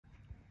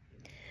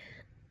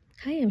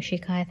Hi, I'm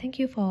Shikah. Thank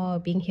you for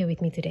being here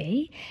with me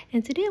today.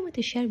 And today I want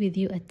to share with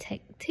you a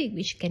tactic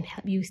which can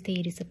help you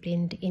stay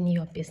disciplined in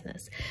your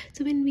business.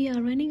 So when we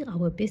are running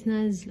our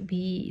business,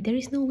 there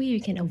is no way we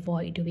can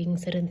avoid doing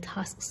certain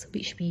tasks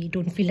which we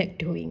don't feel like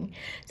doing,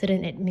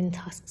 certain admin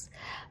tasks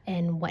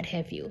and what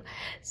have you.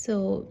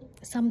 So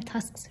some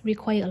tasks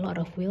require a lot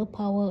of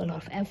willpower, a lot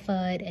of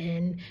effort,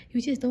 and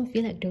you just don't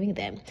feel like doing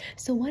them.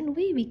 So one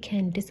way we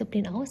can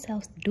discipline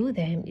ourselves to do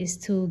them is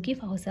to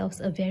give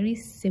ourselves a very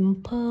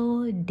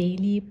simple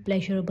daily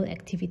pleasurable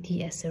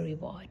activity as a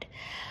reward.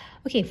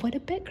 Okay, for the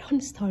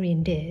background story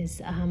in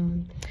this,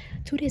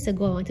 2 days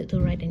ago I wanted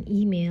to write an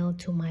email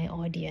to my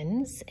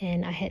audience,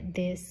 and I have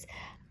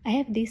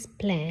this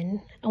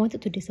plan. I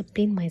wanted to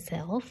discipline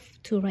myself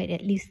to write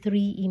at least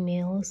 3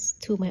 emails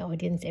to my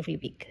audience every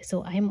week.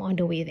 So I'm on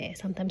the way there.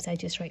 Sometimes I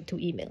just write 2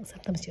 emails,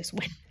 sometimes just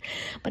 1.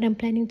 But I'm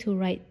planning to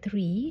write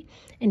 3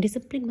 and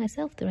discipline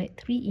myself to write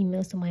 3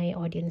 emails to my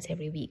audience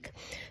every week.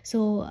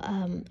 So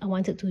I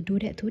wanted to do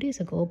that 2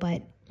 days ago,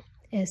 but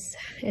as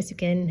you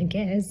can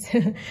guess,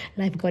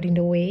 life got in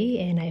the way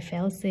and I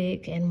fell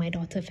sick and my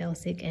daughter fell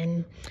sick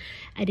and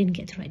I didn't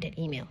get to write that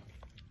email.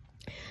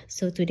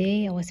 So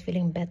today I was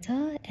feeling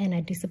better and I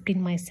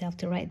disciplined myself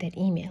to write that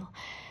email.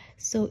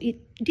 So it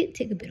did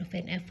take a bit of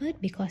an effort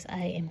because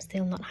I am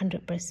still not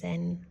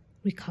 100%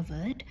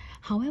 recovered.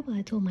 However,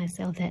 I told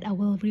myself that I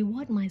will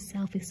reward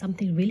myself with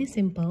something really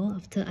simple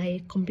after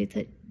I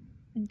completed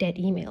that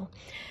email.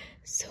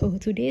 So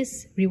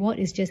today's reward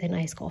is just an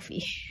iced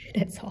coffee.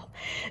 That's all.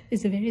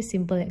 It's a very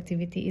simple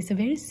activity. It's a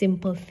very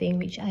simple thing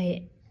which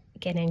I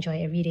can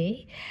enjoy every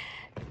day.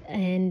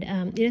 And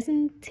it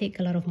doesn't take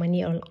a lot of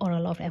money or a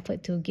lot of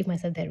effort to give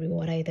myself that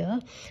reward either.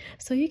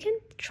 So you can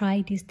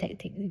try this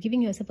tactic,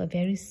 giving yourself a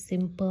very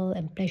simple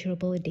and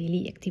pleasurable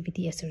daily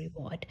activity as a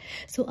reward.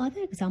 So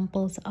other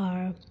examples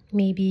are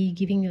maybe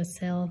giving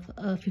yourself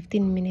a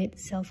 15-minute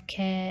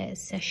self-care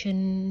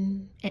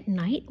session at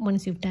night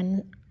once you've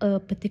done a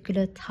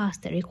particular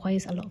task that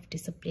requires a lot of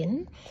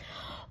discipline.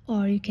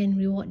 Or you can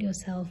reward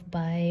yourself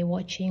by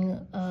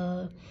watching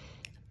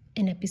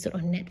an episode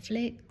on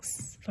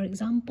Netflix, for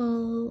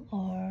example,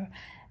 or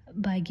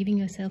by giving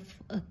yourself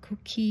a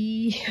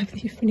cookie after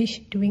you finish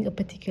doing a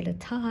particular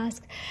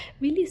task.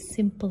 Really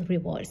simple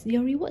rewards.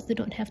 Your rewards do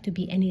not have to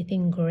be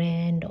anything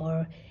grand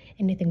or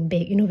anything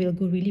big. You know, we'll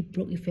go really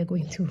broke if we're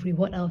going to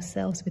reward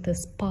ourselves with a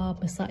spa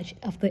massage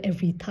after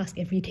every task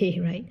every day,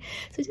 right?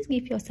 So just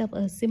give yourself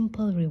a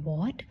simple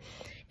reward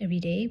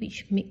every day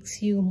which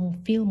makes you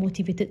feel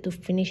motivated to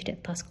finish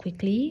that task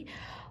quickly,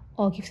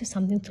 or gives you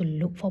something to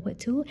look forward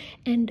to.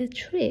 And the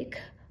trick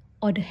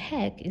or the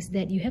hack is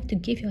that you have to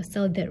give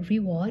yourself that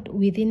reward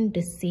within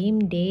the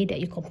same day that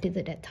you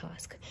completed that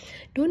task.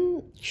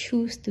 Don't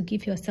choose to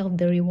give yourself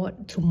the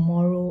reward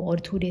tomorrow or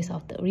 2 days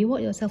after.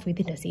 Reward yourself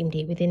within the same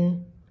day,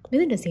 within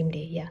the same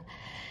day, yeah.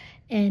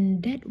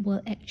 And that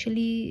will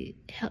actually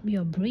help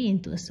your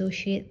brain to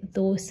associate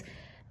those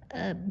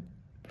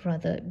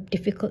rather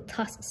difficult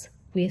tasks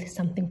with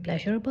something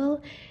pleasurable,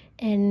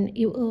 and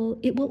it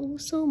will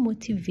also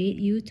motivate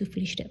you to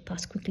finish that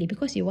task quickly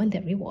because you want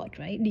that reward,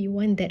 right? You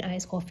want that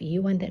iced coffee,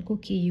 you want that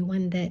cookie, you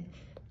want that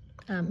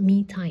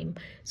me time.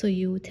 So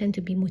you tend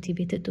to be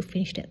motivated to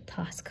finish that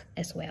task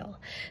as well.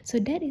 So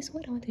that is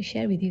what I want to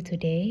share with you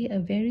today, a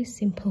very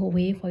simple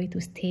way for you to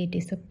stay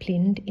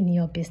disciplined in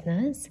your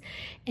business.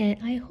 And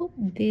I hope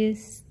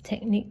this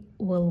technique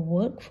will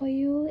work for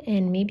you,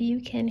 and maybe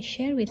you can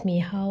share with me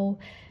how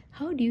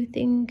do you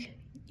think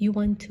you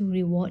want to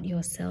reward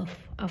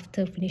yourself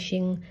after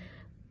finishing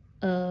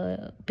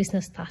a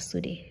business task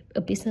today, a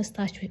business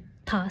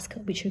task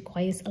which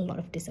requires a lot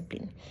of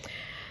discipline.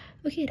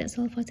 Okay, that's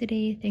all for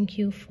today. Thank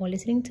you for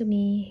listening to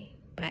me.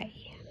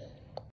 Bye.